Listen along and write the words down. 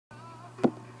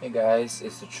Hey guys,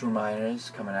 it's the True Miners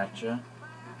coming at you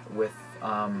with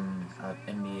an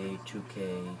NBA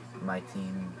 2K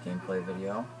MyTEAM gameplay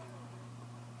video.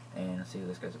 And let's see who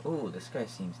this guy's. Ooh, this guy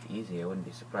seems easy. I wouldn't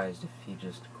be surprised if he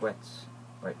just quits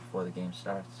right before the game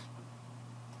starts.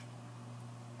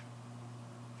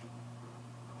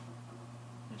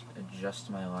 Just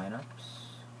adjust my lineups.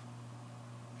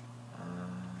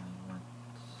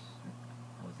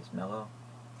 What is this, Mello?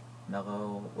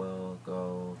 Mello will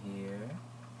go here.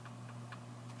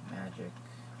 Magic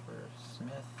for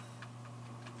Smith.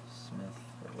 Smith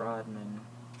for Rodman.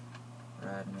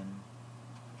 Rodman.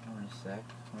 Wait a sec.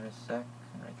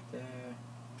 Right there.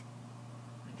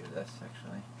 Let me do this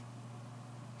actually.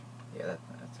 Yeah,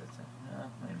 that's it. No,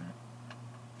 wait a minute.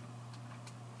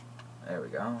 There we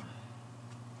go.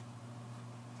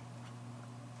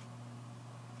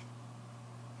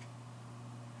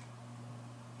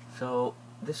 So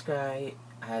this guy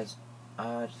has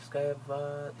this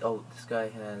guy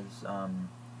has let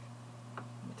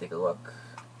me take a look.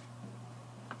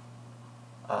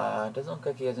 Doesn't look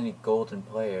like he has any golden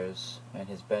players, and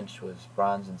his bench was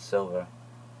bronze and silver.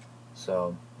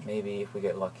 So maybe if we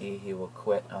get lucky, he will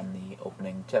quit on the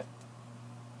opening tip.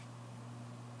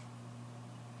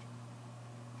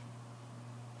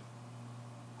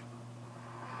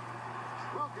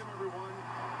 Welcome everyone.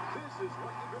 This is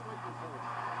what you've been waiting for.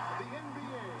 The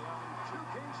NBA on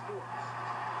 2K Sports.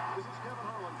 This is Kevin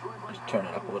Harlan joined by Just turn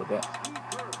it up a little bit.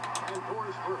 And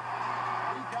Boris Burke.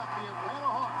 We've got the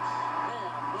Atlanta Hawks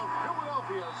and the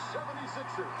Philadelphia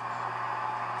 76ers.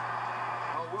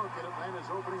 A look at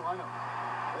Atlanta's opening lineup.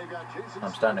 They've got Jason.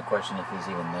 I'm starting to question if he's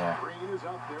even there. Green is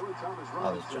out there with Thomas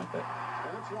I'll just jump it.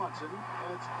 And it's Watson,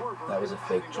 and it's Korver. That was a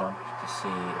fake jump to see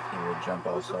if he would jump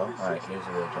also. Alright, here's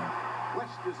a real jump.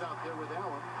 West is out there with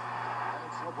Allen, and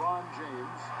it's LeBron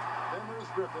James. Then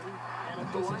there's Griffin, and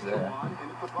it's Olajuwon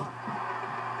in at the front.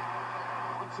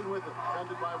 Watson with it,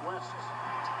 defended by West.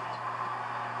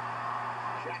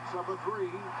 Jacks up a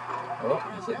three. Oh,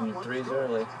 he's hitting threes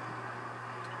early.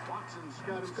 Watson's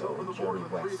got Let's himself on go, the board Jerry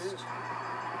with 3 West. there.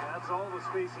 That's all the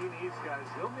space he needs, guys.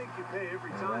 He'll make you pay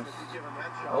every time if you give him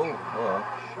that shot. Oh, hello.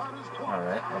 Shot is blocked.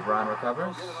 Alright, LeBron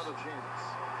recovers. Get another chance.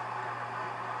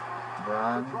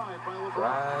 LeBron Drive by LeBron.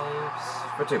 drives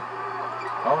for 2.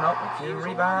 Oh no, McKean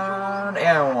rebound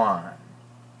and 1.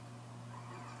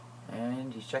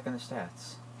 And he's checking the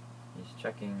stats. He's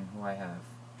checking who I have.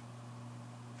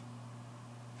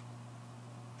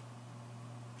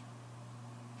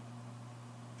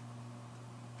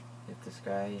 If this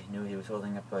guy knew he was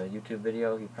holding up a YouTube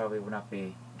video, he probably would not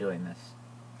be doing this.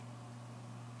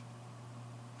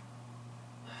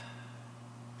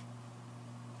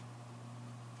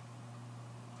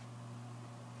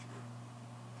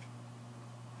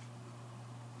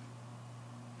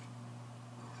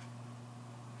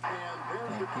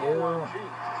 Thank you.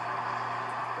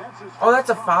 Oh, that's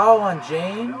a foul on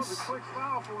James?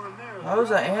 That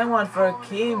was an and one for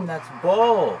Hakeem. That's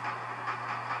bull.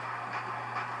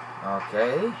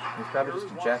 Okay, he's probably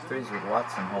just a jack threes with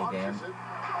Watson whole game. He's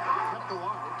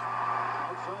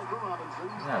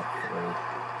not a 3.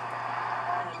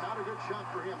 Not a good shot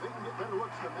for him. They can get better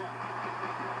looks than that.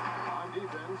 On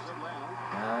defense,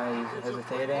 He's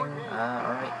hesitating.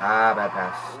 Alright. Bad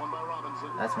pass.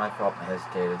 That's my fault. I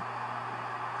hesitated.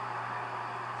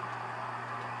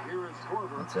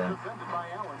 That's in.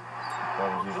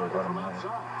 Korver's usually automatic.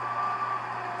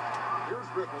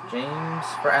 James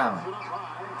for Allen.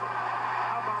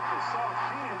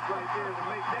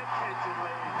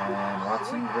 And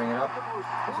Watson bring it up.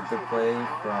 There's a good play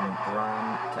from Braun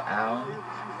to Allen.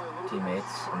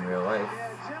 Teammates in real life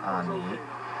on the Heat.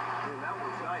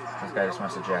 This guy just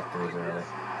wants to jack threes early.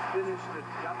 It's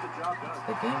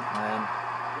the game plan.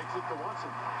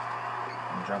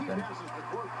 I'm jumping.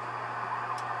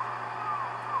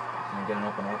 He's gonna get an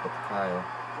open look with Kyle.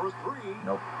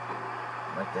 Nope.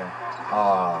 Right there.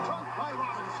 Aww.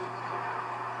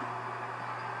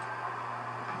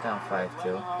 Down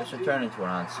 5-2. This should turn into an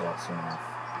onslaught soon enough.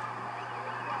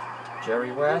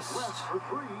 Jerry West. It's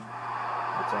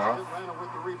off.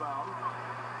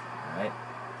 Alright.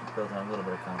 Building a little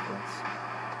bit of confidence.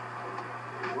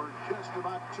 We're just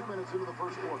about 2 minutes into the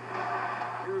first quarter.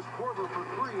 Here's Korver for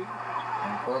 3.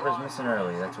 And Korver's missing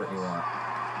early. That's what you want.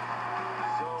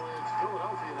 So it's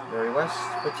Philadelphia now. Jerry West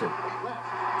for 2. Yes,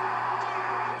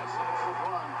 it's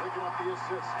LeBron picking up the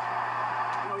assist.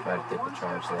 Try to take the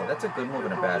charge there. That's a good move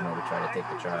and a bad move to try to take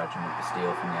the charge and make the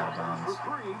steal from the out of bounds.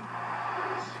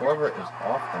 Korver is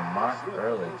off the mark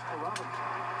early.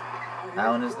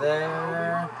 Allen is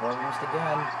there. Korver missed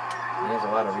again. He has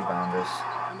a lot of rebounders.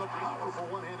 And the powerful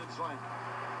one-handed slam.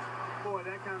 Boy,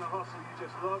 that kind of hustle you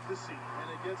just love to see. And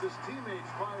it gets his teammates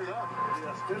fired up.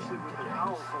 Yeah, especially with the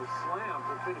powerful slam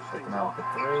to finish Take things him out off. with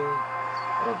the 3.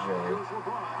 Little J. Here's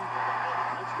LeBron.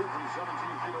 That's good from 17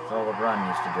 feet That's away. all LeBron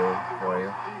used to do for you.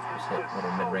 Just hit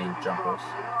little mid-range jumpers.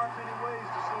 There aren't many ways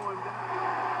to slow him down.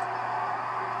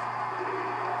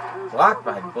 Blocked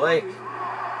by Blake.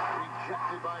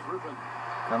 Rejected by Griffin.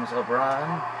 Comes LeBron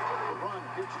LeBron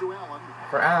gives to Allen.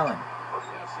 for Allen.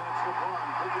 Yes, and it's LeBron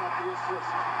picking up the assist.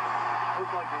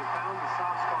 Looked like they found the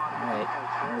soft spot. Alright,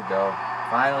 here we go.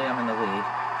 Finally, I'm in the lead.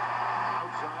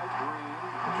 Outside Green.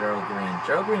 Gerald Green.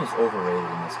 Gerald Green is overrated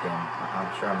in this game.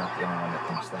 I'm sure I'm not the only one that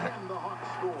thinks that. And the Hawks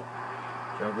score.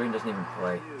 Gerald Green doesn't even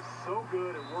play. He is so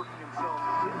good at working himself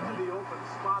into the open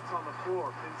spots on the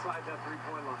floor inside that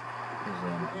three-point line. He's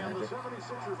in And the Magic.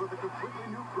 76ers with a completely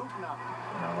new group now.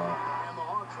 You know, And the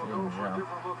Hawks will go for a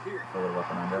different look here. a little up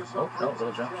and under. Oh, no,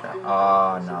 little jump shot.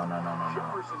 Oh, no.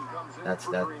 Jefferson comes in.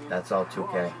 That's all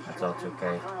 2K. That's all 2K.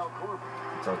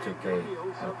 It's all 2K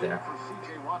right there.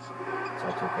 It's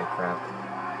all 2K crap.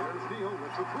 There's Neal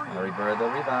with the three. Larry Bird, the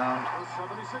rebound. The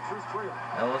 76ers trail.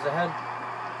 Ellis ahead.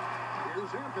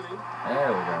 Here's Anthony. There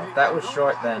we go. If that was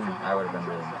short, then I would have been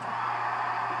really mad.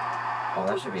 Oh,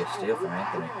 that should be a steal from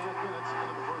Anthony. 3.5 minutes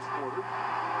into the first quarter.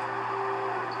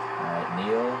 Alright,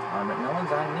 Neal. No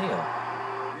one's on Neal.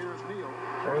 Here's Neal.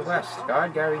 Jerry West.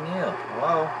 Guard Gary Neal.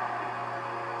 Hello.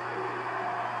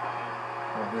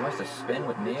 Oh, he wants to spin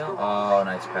with Neal. Oh,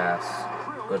 nice pass.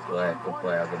 Good play. Good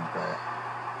play. I'll give him credit.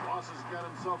 Moss has got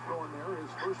himself going there.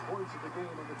 His first points of the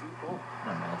game on the deep ball.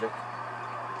 No Magic.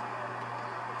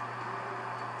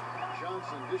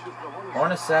 Johnson dishes to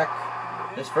Hornacek.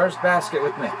 His first basket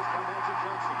with me. Boy,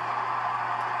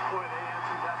 they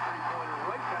answered that three-pointer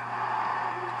right back.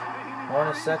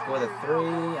 Hornacek with a 3,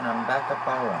 and I'm back up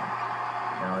by 1.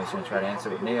 You know, he's going to try to answer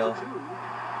with Neal.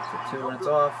 It's a 2 when it's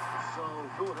off. So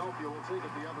Philadelphia will take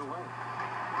it the other way.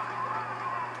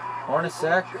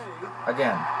 Hornacek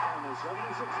again. And the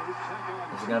 76ers take on.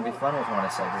 This is going to be fun with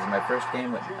Hornacek. This is my first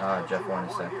game with Jeff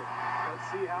Hornacek. Let's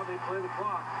see how they play the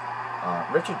clock.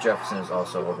 Richard Jefferson is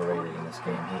also overrated in this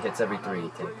game. He hits every 3 he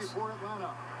takes.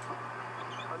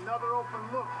 Another open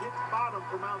look hits bottom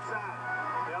from outside.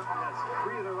 Yep, that's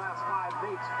 3 of their last 5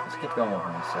 mates. Let's keep going with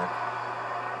Hornacek.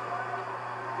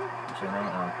 Actually,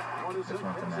 no. This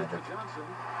one's the Magic.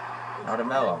 Now to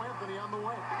Mello.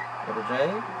 Little J.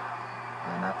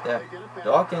 Not there.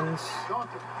 Dawkins.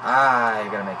 Ah, you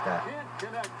gotta make that. Can't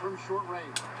connect from short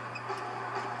range.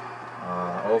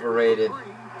 Overrated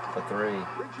for 3.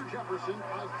 Richard Jefferson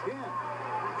again.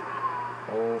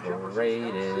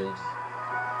 Overrated. And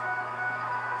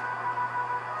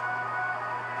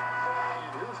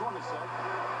here's Hornacek.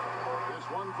 This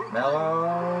one for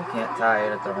Mello can't tie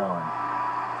it at the horn.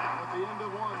 At the end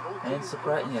of one, both And teams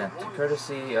surprise, yeah,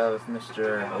 courtesy of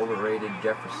Mr. Overrated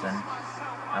Jefferson,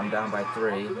 I'm down by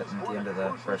 3 at the end of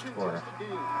the first quarter. As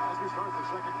we start the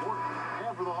second quarter.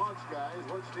 And for the Hawks guys,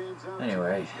 what stands out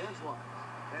Anyway.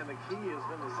 And the key has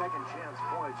been the second chance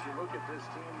points. You look at this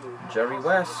team. Jerry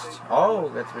West. Oh,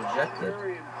 that's rejected.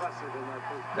 Very impressive in that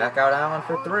first Back out Allen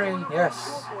for 3.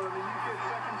 Yes. I mean, you get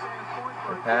second chance points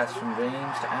The right pass from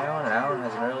James to Allen, and Allen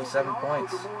has an early 7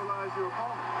 points. It's demoralize your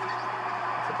opponent.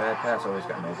 a bad pass. Always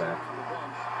got Novak.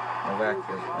 Novak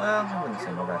is, well, I wouldn't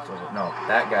say Novak's over. No,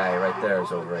 that guy right there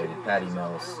is overrated. Patty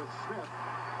Mills.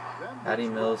 Patty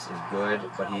Mills is good,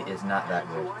 but he is not that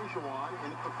good.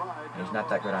 He's not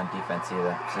that good on defense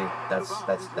either. See,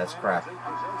 that's crap.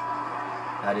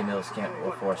 Patty Mills can't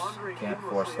force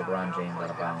LeBron James out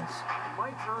of bounds.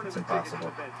 It's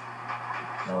impossible.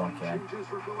 No one can.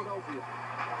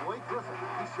 Blake Griffin,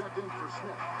 he's checked in for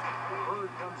Smith. Bird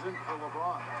comes in for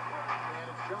LeBron. And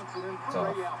it's Johnson in for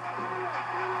Ray Allen.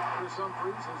 Chris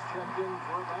Humphries has checked in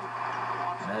for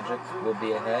Atlanta. Magic will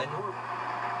be ahead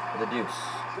for the deuce.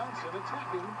 Johnson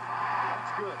attacking.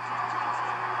 That's good.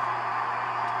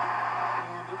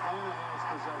 And Atlanta has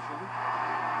possession.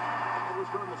 We're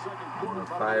starting the second quarter.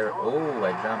 Fire. Oh,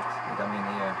 I jumped. He got me in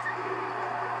the air.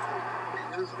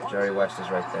 Jerry West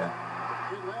is right there.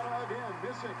 Atlanta again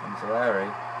missing. Comes Larry.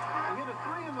 He hit a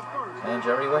 3 in the first. And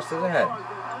Jerry West is ahead.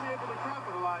 Unable to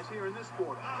capitalize here in this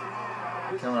quarter.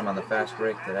 Killing him on the fast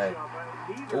break today.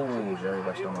 Ooh, Jerry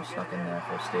West almost snuck in there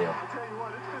for a steal. I tell you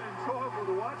what, it's been enjoyable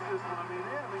to watch this one. I mean,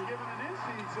 they haven't given an inch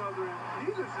to each other, and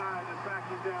neither side is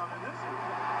backing down in this one.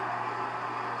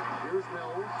 Here's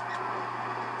Mills.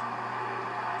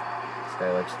 This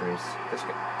guy likes 3s.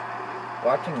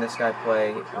 Watching this guy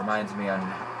play reminds me on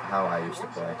how I used to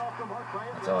play.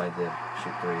 That's all I did.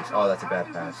 Shoot threes. Oh, that's a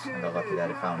bad pass. I got lucky that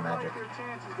it found magic.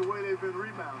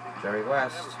 Jerry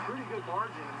West.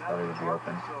 Thought he would be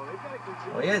open.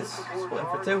 Well, he is.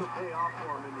 Splitting for two.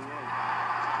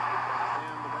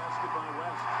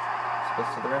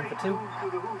 Splits to the rim for two.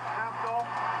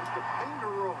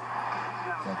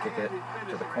 Gonna kick it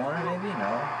to the corner, maybe?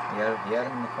 No. He had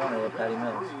him in the corner with Patty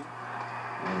Mills.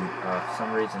 And for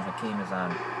some reason, Hakeem is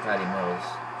on Patty Mills.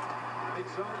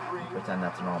 Pretend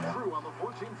that's normal. Bird.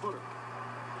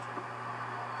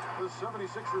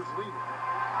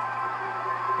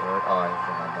 Oh, I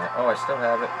had that. Oh, I still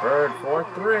have it. Bird for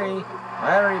three.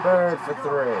 Larry Bird for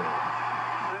three.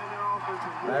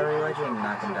 Larry Legend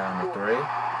knocking down the three.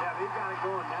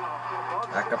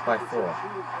 Back up by 4.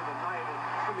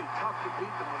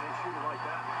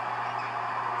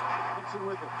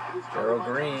 Gerald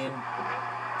Green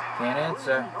can't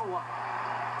answer.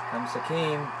 Comes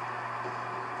Hakeem.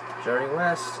 Jerry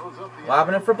West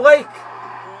lobbing it for Blake.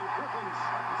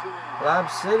 Lob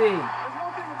City.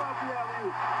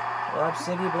 Lob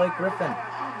City, Blake Griffin.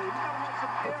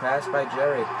 The pass by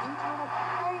Jerry.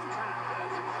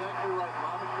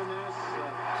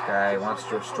 This guy wants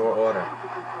to restore order.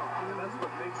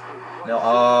 No,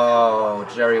 oh,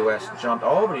 Jerry West jumped.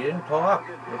 Oh, but he didn't pull up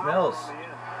with Mills.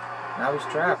 Now he's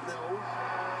trapped.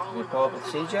 Can he pull up with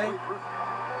CJ?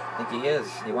 I think he is.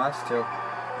 He wants to.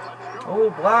 Oh,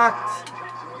 blocked.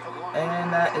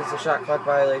 And that is a shot clock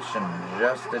violation.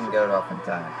 Just didn't get it off in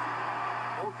time.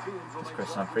 It's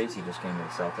Chris Humphries. He just came to the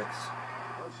Celtics.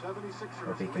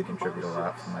 Hope he can contribute a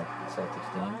lot for my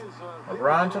Celtics team.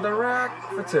 LeBron to the rack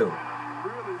for 2.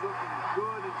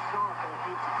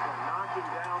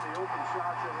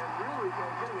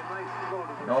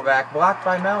 Novak blocked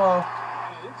by Melo.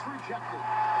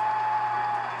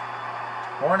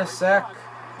 Hornacek.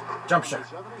 Jump shot.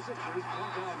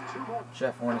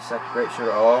 Jeff Hornacek, great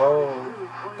shooter. Oh,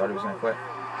 thought he was going to quit.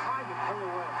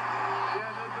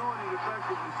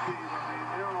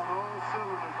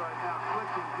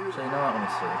 So you know what, let me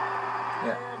see.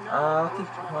 Yeah, I'll keep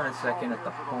Hornacek in at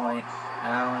the point.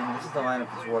 Allen, this is the lineup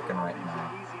that's working right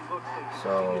now.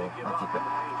 So, I'll keep it.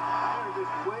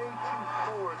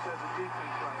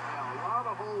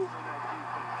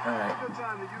 Alright,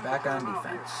 back on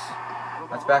defense.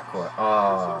 That's backcourt. Oh,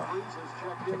 I'll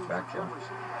take backcourt.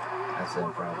 That's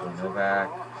it, probably. Novak.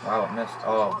 Wow, it missed.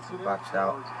 Oh, boxed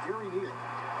out.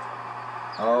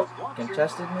 Oh,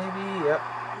 contested maybe? Yep.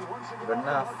 Good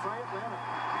enough.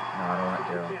 No, I don't want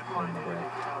Daryl in the way.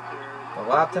 The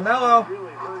lob to Melo.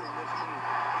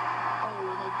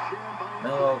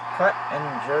 Melo cut, and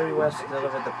Jerry West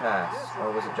delivered the pass.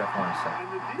 Or was it Jeff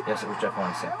Hornacek? Yes, it was Jeff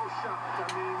Hornacek.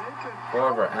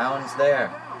 Corver, Allen's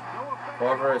there.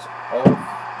 Corver is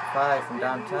 0-5 from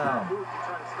downtown.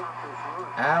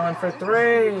 Allen for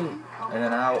 3. And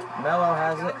then out. Melo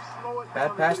has it.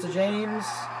 Bad pass to James.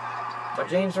 But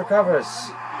James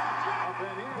recovers.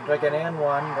 Looked like an and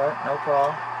one, but no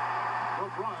call.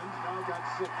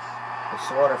 The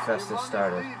Slaughterfest has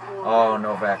started. Oh,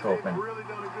 Novak open.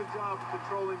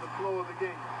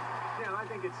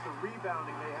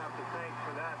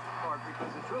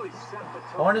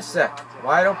 Hornacek,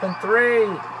 wide open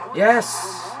 3. Yes!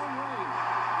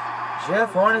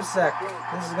 Jeff Hornacek.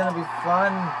 This is going to be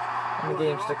fun in the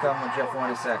games to come with Jeff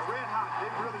Hornacek.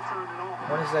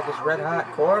 Hornacek is red hot.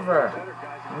 Corver.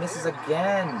 He misses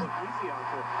again.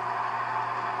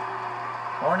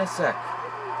 Hornacek.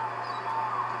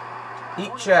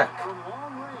 Heat check.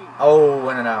 Oh,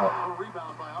 in and out.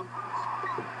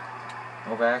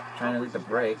 Novak trying to lead the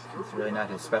break. It's really not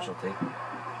his specialty.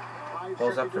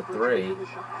 Pulls up for 3.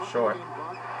 Short.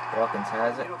 Dawkins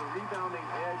has it.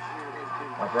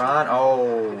 LeBron.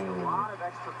 Oh.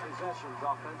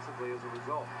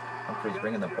 Humphries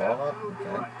bringing the ball up.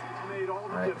 Okay.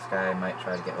 Alright, this guy might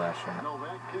try to get last shot.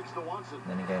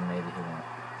 Then again, maybe he won't.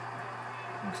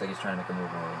 Looks like he's trying to make a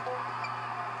move early.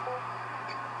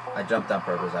 I jumped on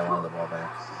purpose. I wanted the ball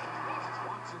back.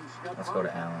 Let's go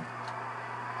to Allen.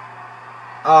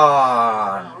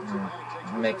 Ah,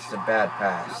 makes a bad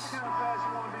pass.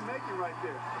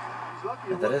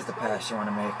 If that is the pass you want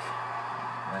to make.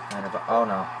 That kind of. Oh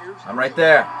no, I'm right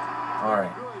there. All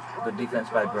right, good defense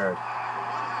by Bird.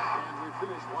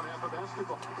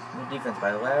 Good defense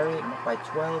by Larry. And up by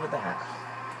 12 at the half.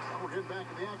 We're getting back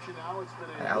in the action now. It's been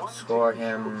I a outscore 1-6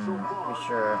 him, pretty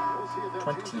sure, We'll see if that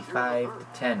changes here 25 in the to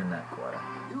 10 in that quarter.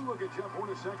 third. You look at Jeff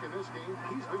Hornacek in this game.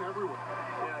 He's been everywhere.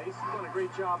 Yeah, he's done a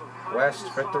great job of West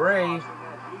for three.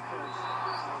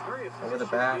 Very Over the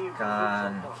efficient back game for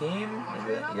on football. Hakeem. Is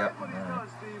it? I Yep. like what he's Alright. done,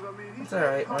 Steve. I mean, he's It's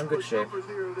alright. We're in good shape. numbers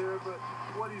here or there, but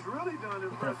what he's really done You can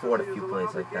impressively afford a is few allowed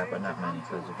plays the like that, but game not to many, come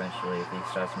to because him. eventually if he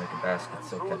starts making baskets,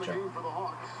 he'll So in the catch up. game for the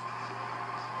Hawks,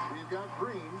 we've got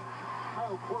Green.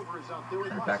 Kyle Korver is out there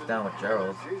with And back Hudson. down with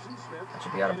Gerald. Jason Smith. That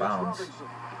should be out of And it's bounds.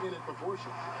 Robinson in at the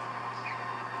portion.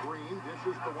 Green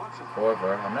dishes to Watson.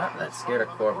 Corver. I'm not that scared of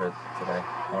Corver today.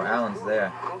 Or Allen's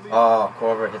there. Oh,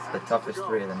 Corver hits the toughest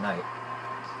three of the night.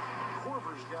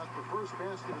 Korver's got the first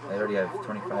basket of the They already third have quarter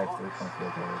 25 for the Hawks. three-point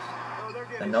field goals. Oh, they're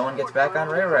getting And no one gets short back on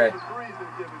Ray Ray. for threes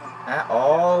they're giving up.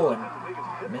 Oh, and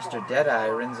The biggest Mr. pitfall Deadeye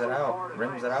for rims it so out. far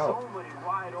Rims it tonight. out. So many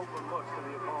wide open looks to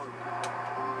the opponent.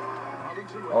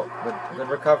 Robinson with Oh, it. good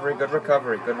recovery, good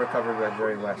recovery. Good recovery by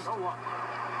Jerry West. No luck.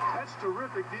 That's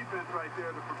terrific defense right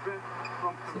there to prevent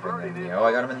from See if I can get converting him in it. the air. Oh,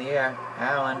 I got him in the air.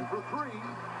 Allen. For three.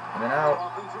 In and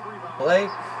out. Offensive rebound. Blake.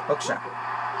 Hook shot.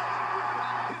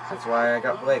 That's why I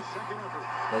got Blake. Second effort.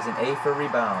 There's an A for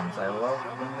rebounds. I love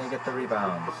when they get the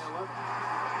rebounds.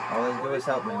 All they do is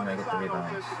help me when I get the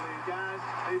rebounds.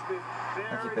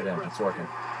 I'll keep it in. It's working.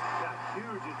 Got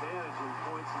huge advantage in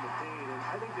points in the paint, and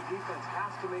I think the defense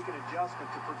has to make an adjustment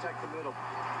to protect the middle.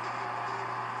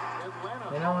 Atlanta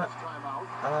You know what? calls timeout.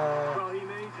 Well, he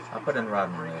may just I'll be put in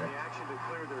trying to Rodman break later. the action to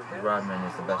clear their heads. Rodman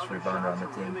is the best Other rebounder on shots the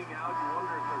are team. rimming out. You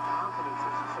wonder if their confidence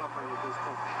is suffering at this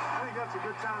point. I think that's a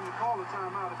good time to call the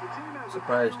timeout. If the team has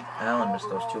Surprised a Allen call missed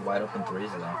the those two wrong wide way open for it, threes,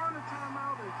 just though. burn the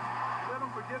timeout and let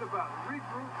them forget about it.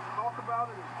 Regroup, talk about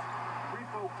it, and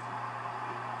refocus.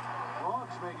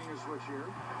 Hawks making a switch here.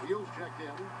 Heels checked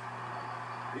in.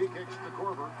 He kicks to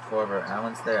Korver. Corver.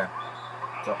 Allen's there.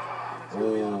 So,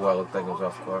 ooh, I looked like it was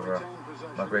off Corver.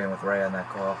 I'm agreeing with Ray on that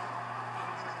call.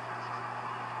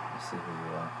 Let's see who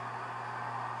you are.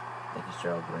 I think he's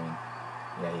Gerald Green.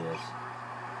 Yeah, he is.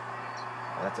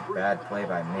 Oh, that's a bad play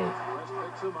by me. West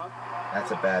picks him up. That's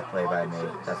a bad play by me.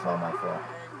 That's all my fault.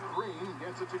 And Green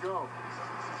gets it to go.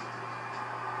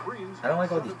 Green's I don't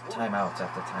like all got these 7 points. timeouts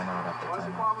after timeout after What's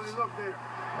the timeout. quality look there?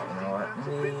 Oh, you know what? That's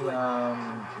a big play.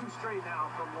 Me, Two straight now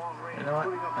from long range. You know what?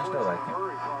 Putting up I still points like in a it.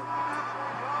 hurry, Clark.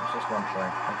 it's just one play.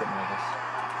 Don't get nervous.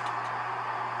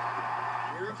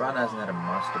 LeBron hasn't had a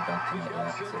monster dunk tonight yet.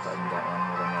 See if I can get one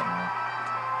with him right now.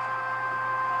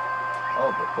 Oh,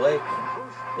 but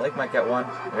Blake might get one.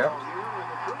 Yep.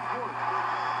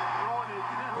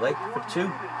 Blake for 2.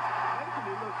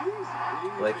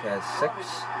 Blake has 6.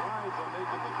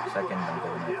 Second dunk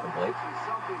of the night for Blake.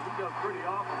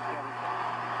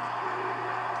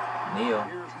 Neal.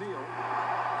 Here's Neal.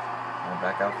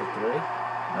 Back out for 3.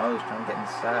 No, he's trying to get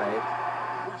inside.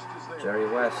 West is there. Jerry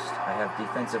West. I have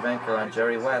defensive anchor on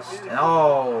Jerry West. And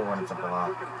oh, and it's a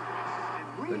block.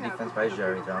 Good defense by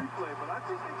Jerry, though. But I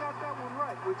think they got that one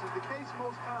right, which is the case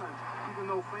most times, even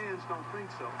though fans don't think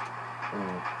so.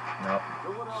 Ooh, nope.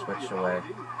 Philadelphia Switched away. foul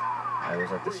deep. I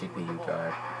was at the CPU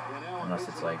guard. And Allen Unless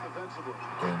picks it's it up like defensively.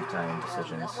 game time And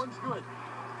decisions. that one's good.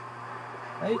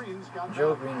 Hey, Green's got Joe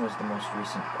that. Green was the most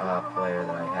recent player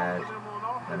that I had.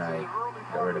 Then I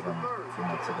got rid of him a few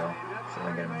months ago. So I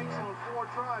get him in the air. Oh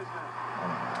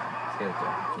my god. Let's get it to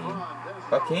Hakeem.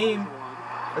 Hakeem!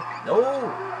 No!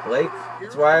 Blake.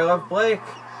 That's why I love Blake.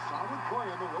 Solid play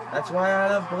in the low That's block. why I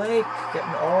love Blake.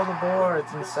 Getting all the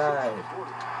boards inside.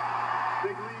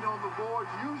 Big lead on the board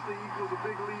usually equals a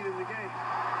big lead in the game.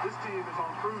 This team is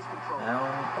on cruise control.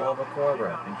 Allen over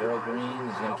Korver. And Gerald Green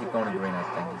is going to keep going to Green, I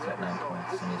think. He's got 9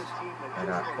 points. And I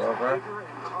got Korver.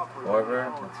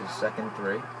 Korver. That's his second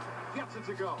 3. Gets it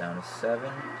to go. Down to 7.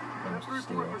 Almost a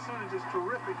steal. Percentage is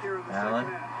terrific here in the Allen.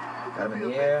 second half. Got him in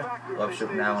the air. Love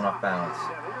shooting Allen off balance.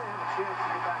 Yeah, they're going to have a chance to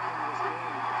get back into this game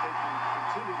if they can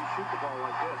continue to shoot the ball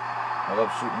like this. I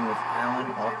love shooting with Allen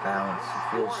off balance. It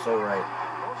feels so right.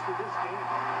 Most of this game.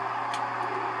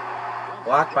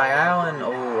 Blocked by Allen.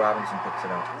 Oh, Robinson picks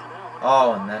it up.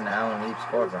 Oh, and then Allen leaves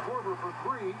Korver. Korver for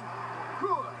 3.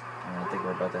 Good. And I think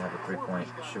we're about to have a 3-point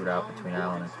shootout between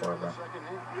Allen and Korver.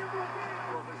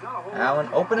 Allen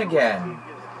open again.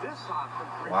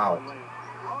 Wow.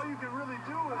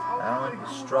 Allen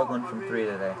is struggling from 3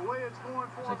 today.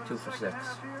 It's like 2 for 6.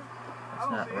 It's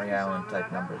not Ray Allen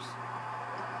type numbers.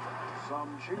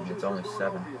 And it's only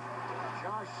 7.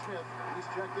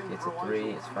 It's a 3,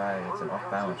 it's 5, it's an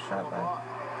off-balance shot by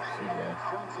CJ.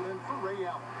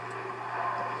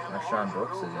 Marshawn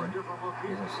Brooks is in.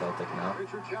 He's a Celtic now.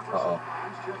 Uh-oh.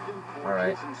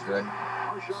 Alright, good.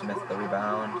 Smith the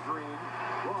rebound.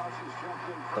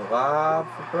 The lob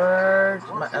for Bird.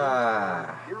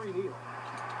 Gary Neal.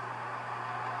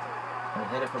 And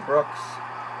hit it for Brooks.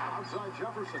 Outside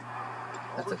Jefferson.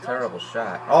 That's a terrible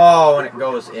shot. Oh, and it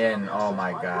goes in. Oh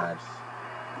my God.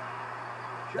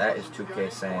 That is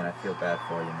 2K saying I feel bad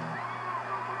for you, man.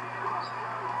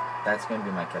 That's going to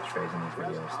be my catchphrase in these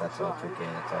videos. That's all 2K.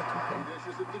 That's all 2K.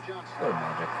 Go to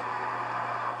Magic.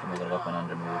 Give me a little up and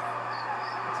under move.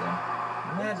 That's him.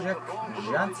 Magic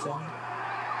Johnson.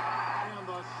 And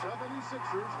the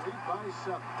 76ers lead by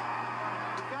 7.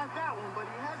 He got that one, but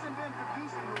he hasn't been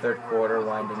producing. Third quarter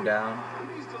winding down. He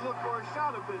needs to look for a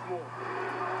shot a bit more.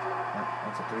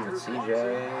 That's a 3 with CJ. In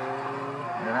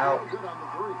and out.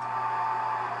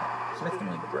 Smith can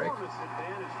lead the break.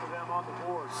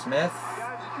 Smith.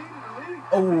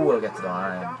 Oh, we'll get to the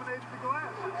line.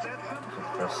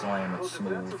 For a slam, it's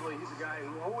smooth.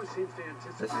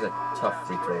 This is a tough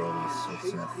free throw release with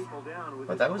Smith.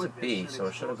 But that was a B, so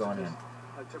it should have gone in.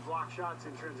 That should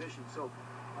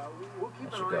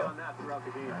go.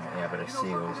 Yeah, but I see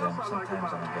it goes in.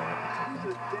 Sometimes I don't get it. It's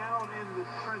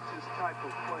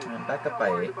okay. And back up by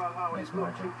 8. Nice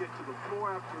margin.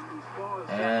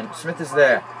 And Smith is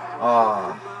there.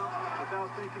 Oh.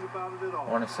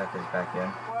 Hornacek is back in.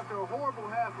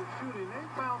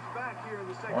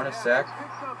 Hornacek.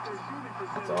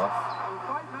 That's off.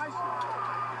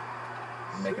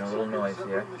 Making a little noise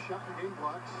here.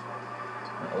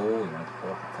 Oh, you want to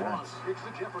pull up the Terrence.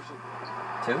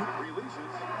 2?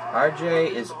 RJ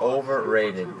is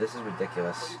overrated. This is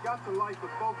ridiculous.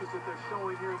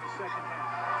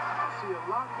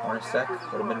 Hornacek,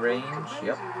 little mid-range.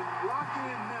 Yep.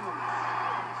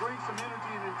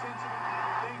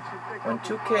 When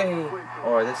 2K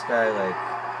or this guy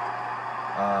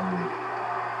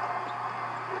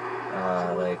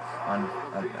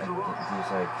these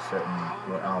certain,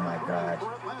 oh my God,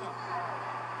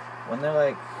 when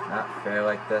they're not fair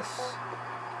like this,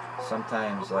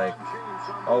 sometimes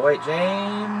oh wait,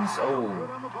 James, oh,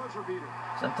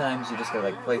 sometimes you just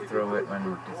gotta play through it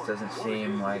when it doesn't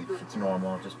seem like it's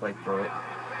normal. Just play through it,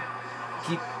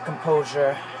 keep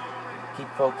composure, keep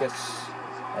focus,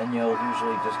 and you'll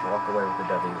usually just walk away with the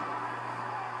W.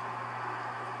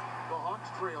 The Hawks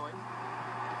trailing.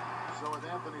 So with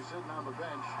Anthony sitting on the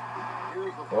bench,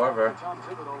 here's the However, Tom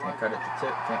Thibodeau can't cut it to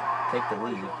tip, can't take the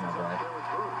lead. No bad.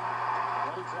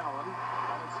 It's Allen,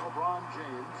 and it's LeBron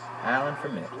James. Allen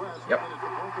from me. Yep.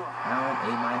 Allen, A-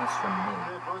 from me.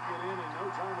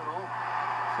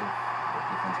 See,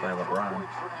 defense by LeBron.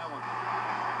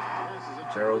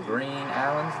 Gerald Green,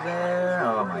 Allen's there.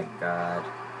 Oh my God.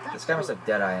 This guy must have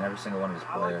Deadeye in every single one of his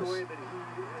players.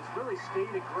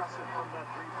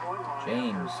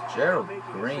 James, Gerald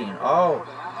Green. Oh,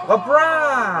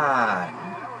 LeBron!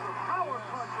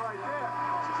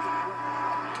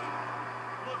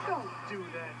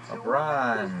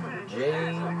 LeBron,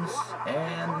 James,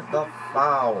 and the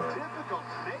foul.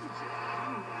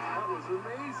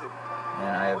 And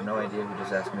I have no idea who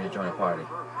just asked me to join a party.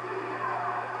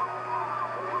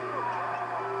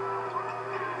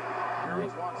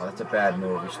 Alright, well that's a bad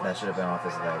move. That should have been off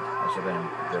his leg. That should have been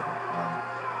good.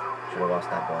 Should have lost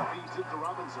that ball.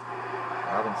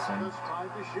 Robinson.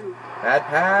 Bad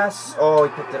pass. Oh,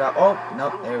 he picked it up. Oh,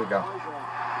 no, there we go.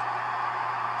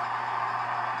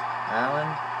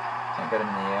 Allen. Can't get him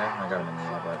in the air. I got him in the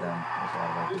air, but then there's a lot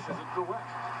of other people.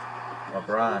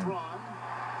 LeBron.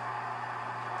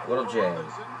 Little J.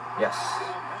 Yes.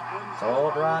 That's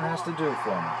all LeBron has to do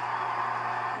for me.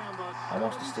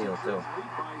 Almost a steal, too.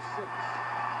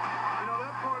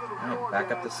 Alright,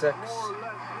 back up to 6.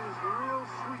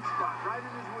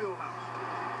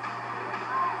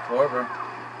 Korver.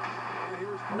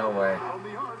 No way.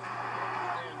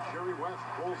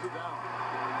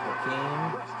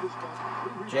 Hakeem.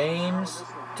 James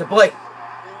to Blake.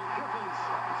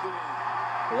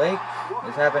 Blake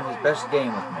is having his best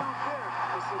game with me.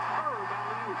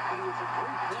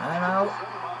 Timeout.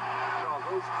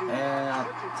 And I'll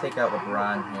take out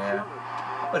LeBron here.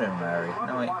 Put in Larry.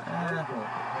 No, wait.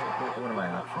 What are my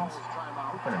options?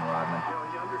 Put in Rodman.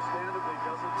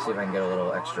 See if I can get a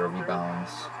little extra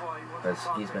rebounds. Because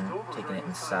he's been taking it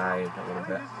inside a little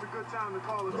bit. A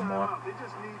little more.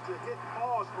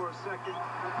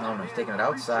 No, he's taking it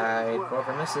outside.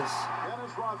 Korver misses.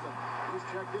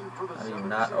 How do you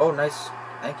not? Oh, nice.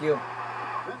 Thank you.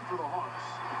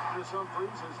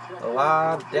 The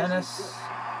lob. Dennis.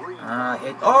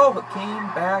 Oh, Hakeem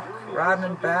back.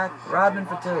 Rodman back. Rodman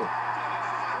for 2.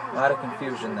 A lot of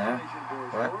confusion there.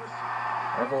 But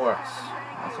whatever works.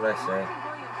 That's what I say.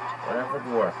 Whatever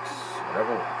works.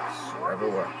 Whatever works. Whatever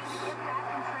works.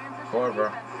 Korver.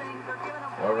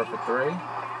 Korver for 3.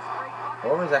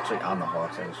 Korver's actually on the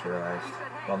Hawks, I just realized.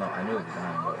 Well, no, I knew he was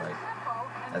on, but like,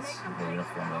 that's the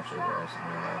uniform he actually wears in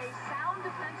real life.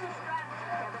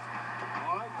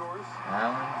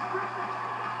 Allen?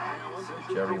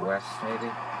 Jerry West,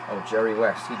 maybe? Oh, Jerry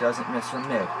West. He doesn't miss from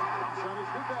mid.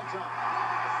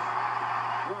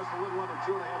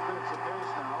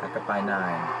 Back up by 9.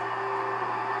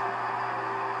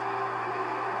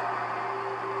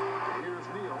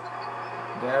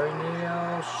 Gary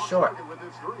Neal, short.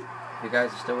 If you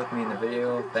guys are still with me in the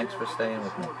video, thanks for staying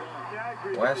with me.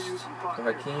 West to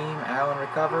Hakeem. Allen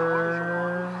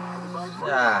recovers.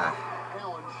 Ah.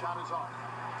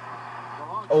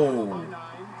 Oh.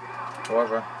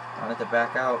 Korver wanted to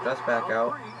back out. Does back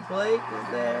out. Blake is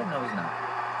there. No, he's not.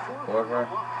 Korver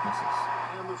misses.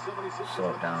 Slow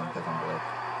it down because I'm Blake.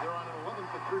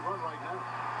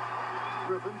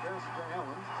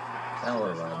 Now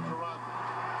what about Rodman?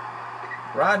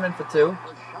 Rodman for 2.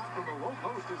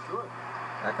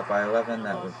 Back up by 11.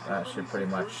 That should pretty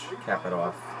much cap it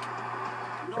off.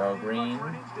 Joe Green,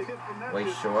 way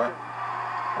short.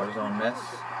 That was on miss.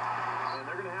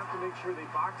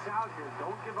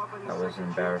 That was an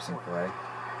embarrassing play.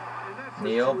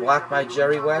 Neal blocked by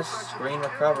Jerry West. Green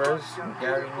recovers.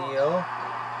 Gary Neal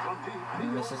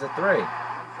misses a 3.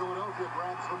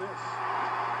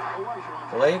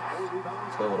 Blake.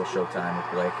 Let's go a little showtime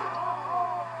with Blake.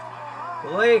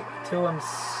 Blake to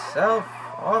himself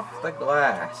off the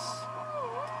glass.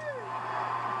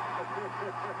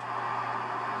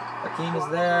 Hakeem is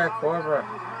there. Korver.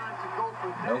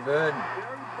 No good.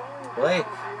 Blake.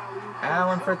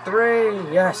 Allen for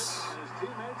 3. Yes.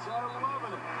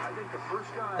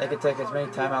 They can take as many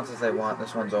timeouts as they want.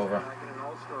 This one's over.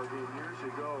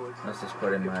 Let's just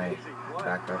put in my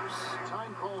backups.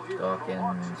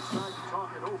 Dawkins.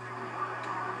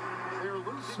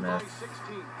 Smith.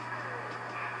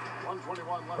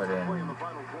 Put in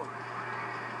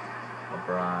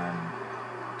LeBron.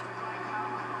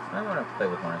 I want to play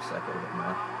with Hornacek a little bit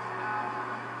more.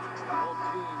 Both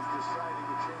teams deciding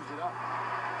to change it up.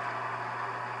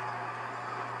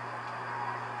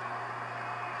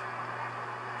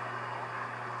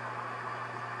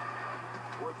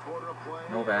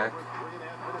 Novak.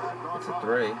 It's a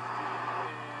 3. And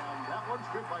that one's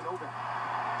good by Novak.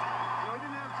 He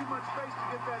didn't have too much space to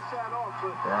get that shot off,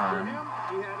 but Brown. for him,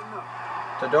 he had enough.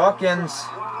 To Dawkins.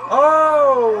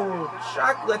 Oh!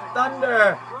 Chocolate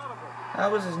Thunder!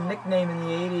 That was his nickname in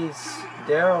the 80s.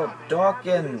 Daryl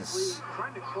Dawkins.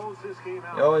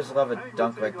 You always love a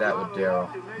dunk like that with Daryl.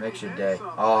 Makes your day.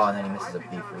 Oh, and then he misses a B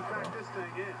free throw.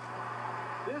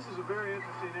 This is a very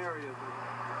interesting area,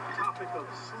 the topic of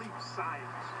sleep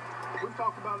science. We've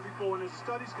talked about it before, and as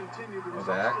studies continue, the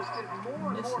results just get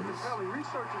more and more compelling.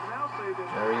 Researchers now say that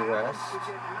Jerry West.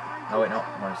 Oh wait, no,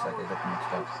 Hornacek. I got the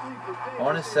mixed up.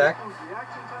 Hornacek.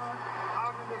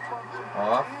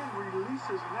 Off.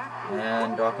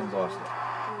 And Dawkins lost it.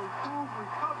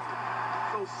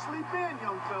 So sleep in,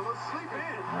 young fellas, sleep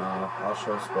in. No, I'll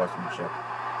show sportsmanship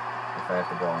if I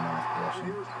have the ball in my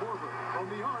possession.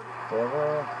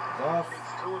 Korver is off.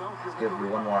 Let's give you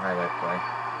one more highlight play.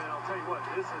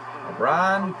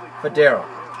 LeBron for Daryl. I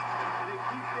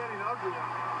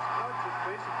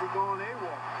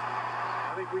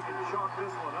think we can chalk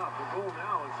this one up. The goal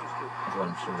now is just to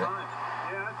let him shoot it.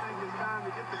 Yeah, I think it's time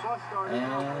to get the bus started. And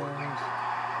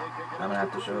I'm gonna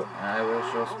have to show. I will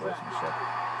show sportsmanship.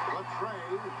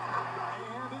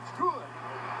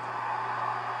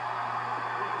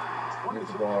 Give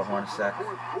the ball 1 sec.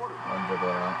 One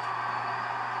dribble out.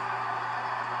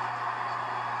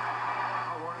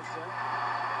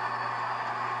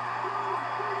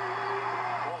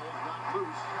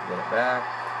 Get it back.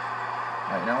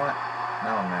 Alright, you know what?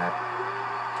 Now I'm mad.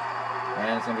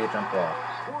 And it's gonna be a jump ball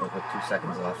with 2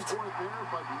 seconds left.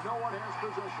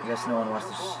 I guess no one wants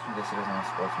to. I guess he doesn't want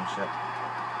sportsmanship.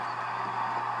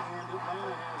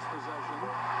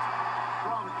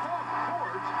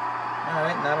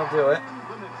 Alright, and that'll do it.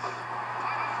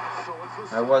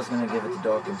 I was going to give it to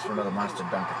Dawkins for another monster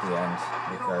dunk at the end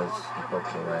because he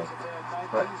poked it away.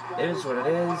 But it is what it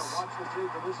is.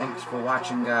 Thanks for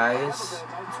watching, guys.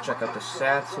 Let's check out the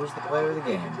stats. Who's the player of the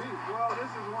game?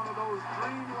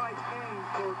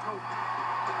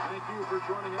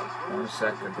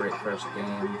 Hornacek, a great first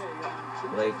game.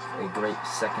 Blake, a great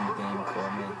second game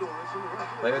for me.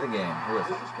 Player of the game. Who is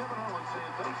it?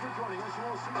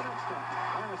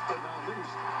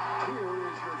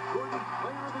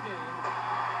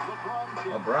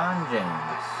 LeBron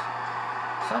James.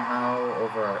 Somehow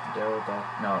over Daryl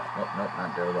Dawkins. No,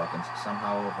 not Daryl Dawkins.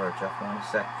 Somehow over Jeff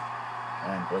Hornacek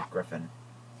and Blake Griffin.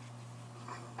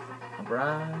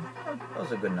 LeBron.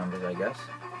 Those are good numbers, I guess.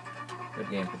 Good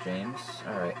game for James.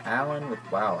 Alright, Allen with,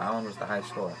 wow, Allen was the high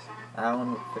score.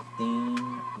 Allen with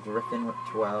 15, Griffin with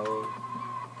 12,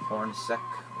 Hornacek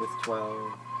with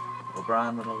 12,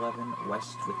 LeBron with 11,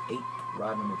 West with 8,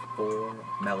 Rodman with 4,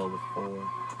 Melo with 4,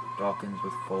 Dawkins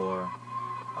with 4,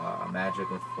 Magic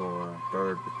with 4,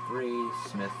 Bird with 3,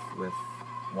 Smith with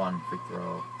 1 free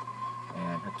throw,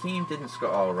 and Hakeem didn't score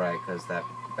all right because that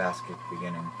basket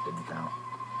beginning didn't count.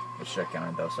 It should have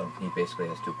counted though, so he basically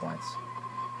has 2 points.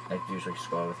 I usually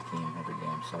score with Hakeem every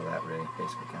game, so that really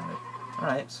basically counted.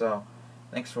 Alright, so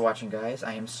thanks for watching, guys.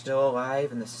 I am still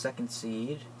alive in the 2nd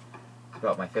seed. It's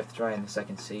about my 5th try in the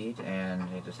 2nd seed, and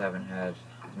I just haven't had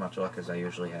as much luck as I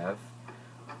usually have.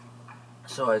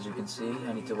 So as you can see,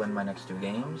 I need to win my next 2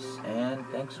 games, and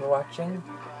thanks for watching.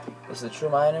 This is the True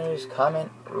Miners.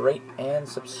 Comment, rate, and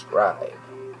subscribe.